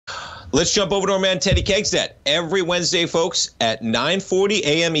Let's jump over to our man, Teddy Kekstadt. Every Wednesday, folks, at 9:40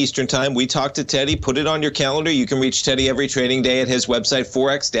 a.m. Eastern Time, we talk to Teddy. Put it on your calendar. You can reach Teddy every trading day at his website,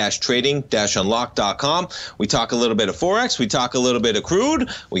 forex-trading-unlock.com. We talk a little bit of Forex. We talk a little bit of crude.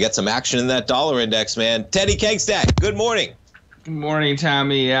 We got some action in that dollar index, man. Teddy Kekstadt, good morning. Good morning,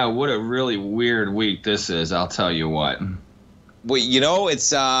 Tommy. Yeah, what a really weird week this is, I'll tell you what. Well, you know,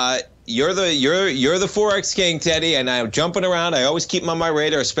 it's you're the Forex king, Teddy, and I'm jumping around. I always keep him on my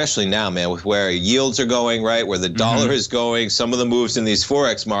radar, especially now, man, with where yields are going, right, where the dollar is going, some of the moves in these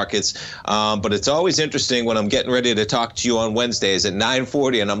Forex markets. But it's always interesting when I'm getting ready to talk to you on Wednesdays at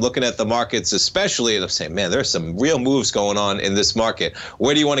 9:40, and I'm looking at the markets especially, and I'm saying, man, there's some real moves going on in this market.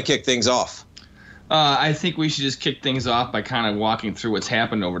 Where do you want to kick things off? I think we should just kick things off by kind of walking through what's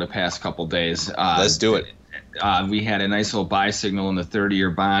happened over the past couple days. Let's do it. We had a nice little buy signal in the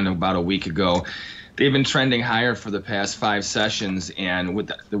 30-year bond about a week ago. They've been trending higher for the past 5 sessions, and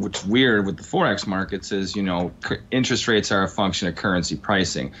what's weird with the Forex markets is, you know, interest rates are a function of currency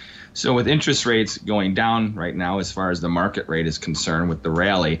pricing. So with interest rates going down right now, as far as the market rate is concerned with the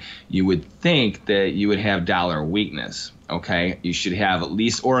rally, you would think that you would have dollar weakness. Okay, you should have at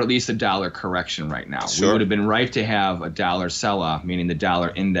least a dollar correction right now. Sure. We would have been right to have a dollar sell-off, meaning the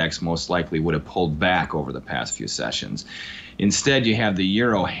dollar index most likely would have pulled back over the past few sessions. Instead, you have the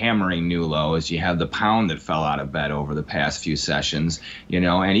euro hammering new lows. You have the pound that fell out of bed over the past few sessions, you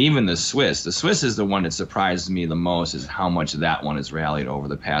know, and even the Swiss. The Swiss is the one that surprised me the most, is how much that one has rallied over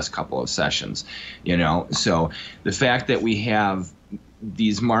the past couple of sessions, you know. So the fact that we have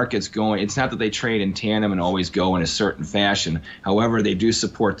these markets going, it's not that they trade in tandem and always go in a certain fashion. However, they do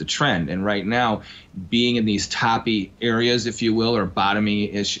support the trend. And right now, being in these toppy areas, if you will, or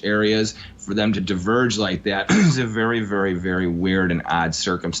bottomy-ish areas, for them to diverge like that is a very, very, very weird and odd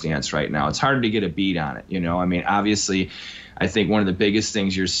circumstance right now. It's hard to get a beat on it, you know. I mean, obviously, I think one of the biggest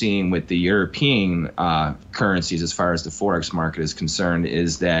things you're seeing with the European currencies as far as the Forex market is concerned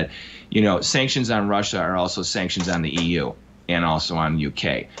is that, you know, sanctions on Russia are also sanctions on the EU. And also on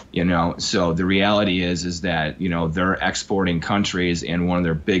UK, you know. So the reality is that, you know, they're exporting countries, and one of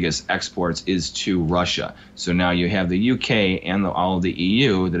their biggest exports is to Russia. So now you have the UK and all of the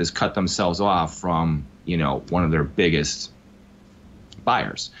EU that has cut themselves off from, you know, one of their biggest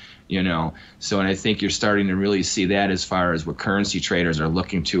buyers, you know. So, and I think you're starting to really see that as far as what currency traders are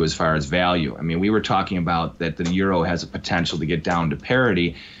looking to as far as value. I mean, we were talking about that the euro has a potential to get down to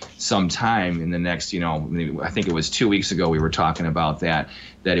parity sometime in the next, you know, I think it was 2 weeks ago we were talking about that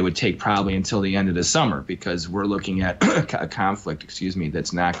it would take probably until the end of the summer, because we're looking at a conflict,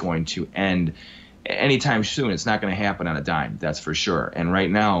 that's not going to end anytime soon. It's not going to happen on a dime, that's for sure. And right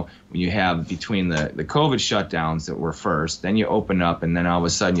now, when you have between the COVID shutdowns that were first, then you open up, and then all of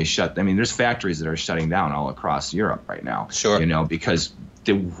a sudden you shut. I mean, there's factories that are shutting down all across Europe right now. Sure. You know, because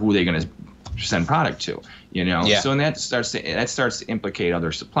who are they going to send product to? You know, yeah. So and that starts to implicate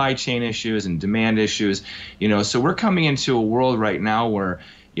other supply chain issues and demand issues. You know, so we're coming into a world right now where,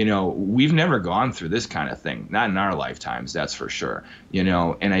 you know, we've never gone through this kind of thing, not in our lifetimes, that's for sure. You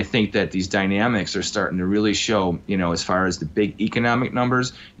know, and I think that these dynamics are starting to really show, you know, as far as the big economic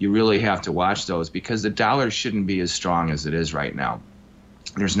numbers, you really have to watch those, because the dollar shouldn't be as strong as it is right now.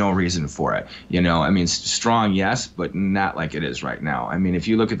 There's no reason for it. You know, I mean, strong, yes, but not like it is right now. I mean, if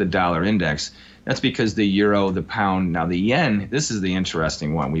you look at the dollar index, that's because the euro, the pound, now the yen, this is the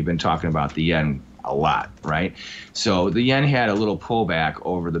interesting one. We've been talking about the yen a lot, right? So the yen had a little pullback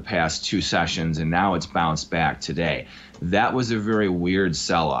over the past 2 sessions, and now it's bounced back today. That was a very weird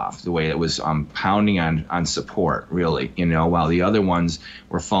sell-off, the way it was pounding on support, really, you know, while the other ones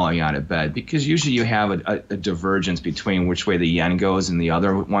were falling out of bed. Because usually you have a divergence between which way the yen goes and the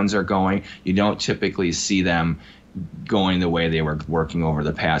other ones are going. You don't typically see them going the way they were working over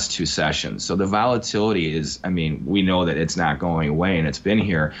the past 2 sessions. So the volatility is, I mean, we know that it's not going away, and it's been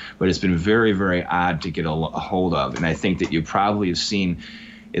here, but it's been very, very odd to get a hold of. And I think that you probably have seen,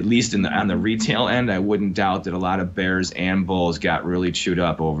 at least on the retail end, I wouldn't doubt that a lot of bears and bulls got really chewed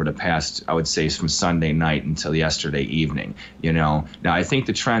up over the past, I would say, from Sunday night until yesterday evening. You know, now I think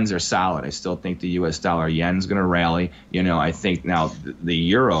the trends are solid. I still think the U.S. dollar yen's going to rally. You know, I think now the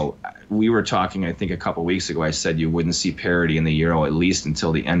euro, we were talking, I think a couple weeks ago, I said you wouldn't see parity in the euro at least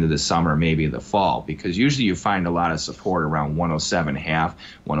until the end of the summer, maybe the fall, because usually you find a lot of support around 107.5,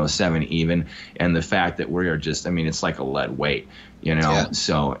 107 even, and the fact that we are just, I mean, it's like a lead weight, you know. Yeah.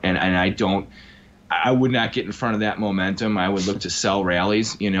 So, and I would not get in front of that momentum. I would look to sell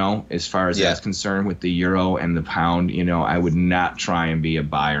rallies, you know, as far as that's concerned with the euro and the pound. You know, I would not try and be a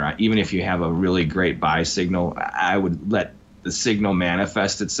buyer. Even if you have a really great buy signal, I would let the signal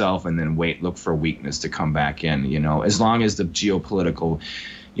manifest itself and then look for weakness to come back in, you know, as long as the geopolitical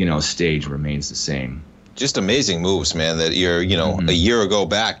stage remains the same. Just amazing moves, man, that you're, a year ago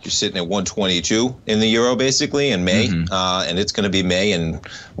back, you're sitting at 122 in the euro basically in May, and it's going to be May in,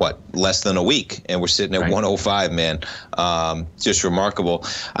 less than a week, and we're sitting at 105, man. Just remarkable.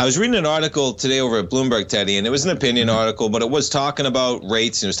 I was reading an article today over at Bloomberg, Teddy, and it was an opinion article, but it was talking about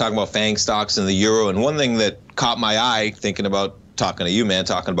rates, and it was talking about FANG stocks and the euro, and one thing that caught my eye, thinking about talking to you, man,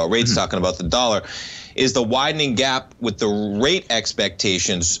 talking about rates, talking about the dollar, is the widening gap with the rate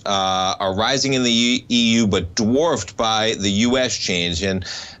expectations are rising in the EU, but dwarfed by the U.S. change. And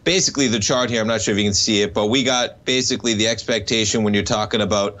basically the chart here, I'm not sure if you can see it, but we got basically the expectation when you're talking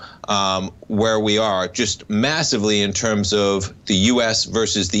about where we are, just massively in terms of the U.S.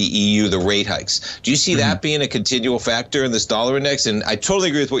 versus the EU, the rate hikes. Do you see that being a continual factor in this dollar index? And I totally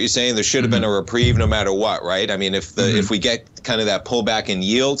agree with what you're saying. There should have been a reprieve no matter what, right? I mean, if we get kind of that pullback in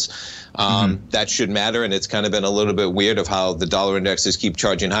yields, that should matter, and it's kind of been a little bit weird of how the dollar indexes keep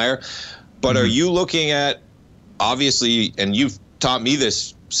charging higher. But are you looking at, obviously, and you've taught me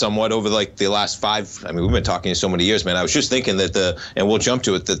this somewhat over like the last 5, I mean, we've been talking so many years, man. I was just thinking that and we'll jump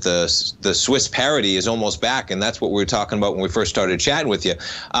to it, that the Swiss parity is almost back, and that's what we were talking about when we first started chatting with you.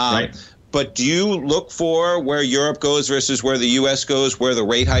 Right. But do you look for where Europe goes versus where the U.S. goes, where the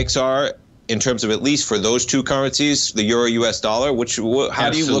rate hikes are, in terms of at least for those two currencies, the euro, U.S. dollar? How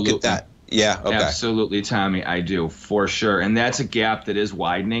do you look at that? Yeah, okay. Absolutely, Tommy, I do, for sure. And that's a gap that is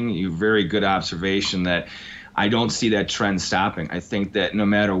widening. Very good observation that I don't see that trend stopping. I think that no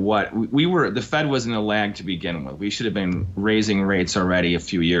matter what, the Fed was in a lag to begin with. We should have been raising rates already a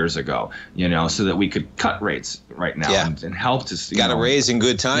few years ago, so that we could cut rates right now and help to. Got to raise in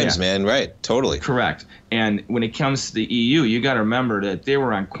good times, man. Right, totally. Correct. And when it comes to the EU, you got to remember that they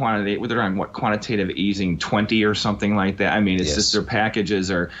were on quantitative easing 20 or something like that. I mean, it's just their packages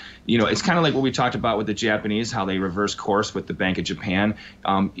are, it's kind of like what we talked about with the Japanese, how they reverse course with the Bank of Japan.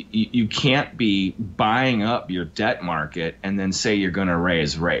 You can't be buying up your debt market and then say you're going to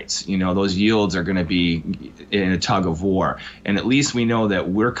raise rates. Those yields are going to be in a tug of war. And at least we know that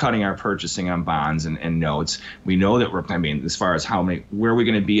we're cutting our purchasing on bonds and notes. We know that as far as where are we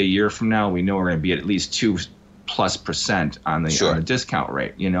going to be a year from now, we know we're going to be at least 2+% on the discount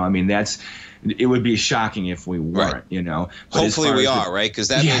rate. I mean, it would be shocking if we weren't, But hopefully we are, right? Because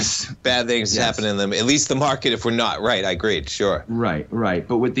that means bad things happen in them, at least the market, if we're not. Right, I agree, sure. Right.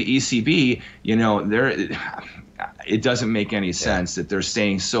 But with the ECB, it doesn't make any sense that they're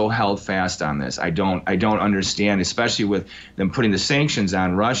staying so held fast on this. I don't understand, especially with them putting the sanctions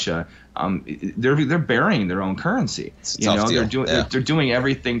on Russia. They're burying their own currency. They're doing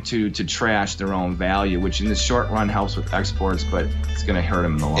everything to trash their own value, which in the short run helps with exports, but it's going to hurt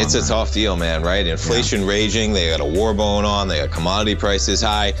them in the long run. It's a tough deal, man, right? Inflation raging, they got a war going on, they got commodity prices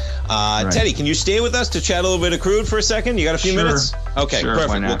high. Teddy, can you stay with us to chat a little bit of crude for a second? You got a few minutes? Okay,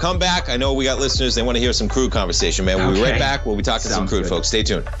 perfect. We'll come back. I know we got listeners, they want to hear some crude conversation, man. We'll be right back. We'll be talking some crude, folks. Stay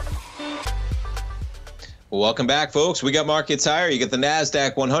tuned. Welcome back, folks. We got markets higher. You get the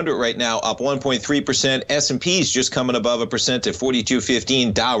NASDAQ 100 right now up 1.3%. S&P's just coming above 1% at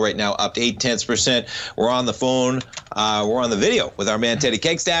 42.15. Dow right now up 0.8%. We're on the phone. We're on the video with our man Teddy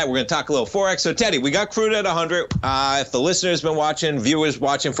Kekstadt. We're going to talk a little Forex. So, Teddy, we got crude at 100. If the listeners been watching, viewers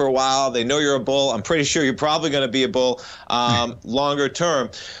watching for a while, they know you're a bull. I'm pretty sure you're probably going to be a bull longer term.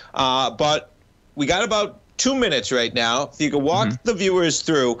 But we got about 2 minutes right now. If you could walk the viewers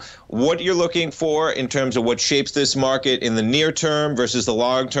through what you're looking for in terms of what shapes this market in the near term versus the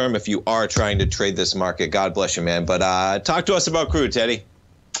long term if you are trying to trade this market. God bless you, man. But talk to us about crude, Teddy.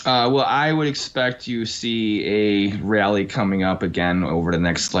 Well, I would expect you see a rally coming up again over the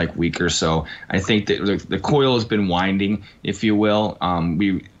next week or so. I think that the coil has been winding, if you will.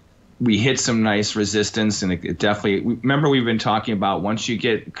 We hit some nice resistance, and it definitely, remember we've been talking about once you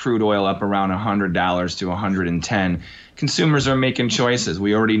get crude oil up around $100 to $110, consumers are making choices.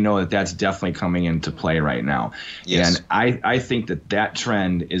 We already know that that's definitely coming into play right now. Yes. And I think that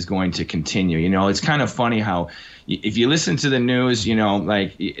trend is going to continue. It's kind of funny how if you listen to the news,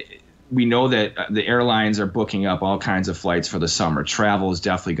 we know that the airlines are booking up all kinds of flights for the summer. Travel is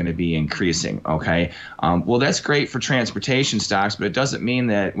definitely going to be increasing, okay? Well, that's great for transportation stocks, but it doesn't mean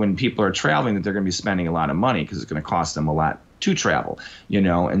that when people are traveling that they're going to be spending a lot of money because it's going to cost them a lot to travel,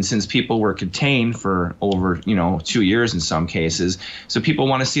 and since people were contained for over 2 years in some cases, so people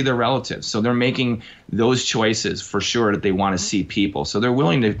want to see their relatives, so they're making those choices for sure that they want to see people, so they're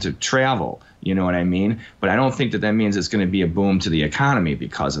willing to travel. You know what I mean? But I don't think that means it's going to be a boom to the economy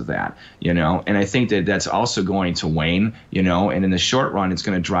because of that, and I think that that's also going to wane, and in the short run, it's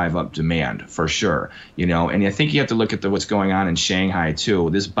going to drive up demand for sure, and I think you have to look at what's going on in Shanghai too.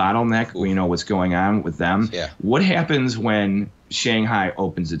 This bottleneck, we know what's going on with them. Yeah. What happens when Shanghai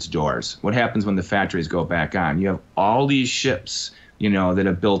opens its doors? What happens when the factories go back on? You have all these ships, that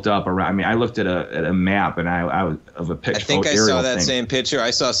have built up around. I mean, I looked at a map and I was of a picture. I think I saw that same picture.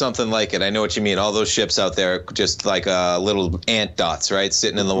 I saw something like it. I know what you mean. All those ships out there, just like little ant dots, right,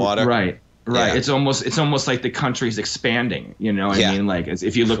 sitting in the water. Right. Yeah. It's almost like the country's expanding. I mean, like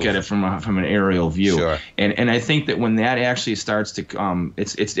if you look at it from an aerial view. Sure. And I think that when that actually starts to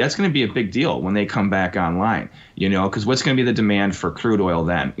that's going to be a big deal when they come back online. Because what's going to be the demand for crude oil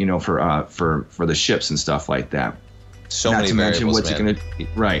then? For the ships and stuff like that. So Not many to mention variables, what's it going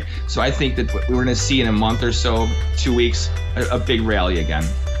to right. So I think that we're going to see in a month or so, 2 weeks, a big rally again.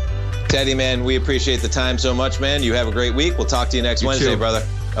 Teddy, man, we appreciate the time so much, man. You have a great week. We'll talk to you next Wednesday, too. brother.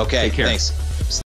 Okay, Take care. Thanks.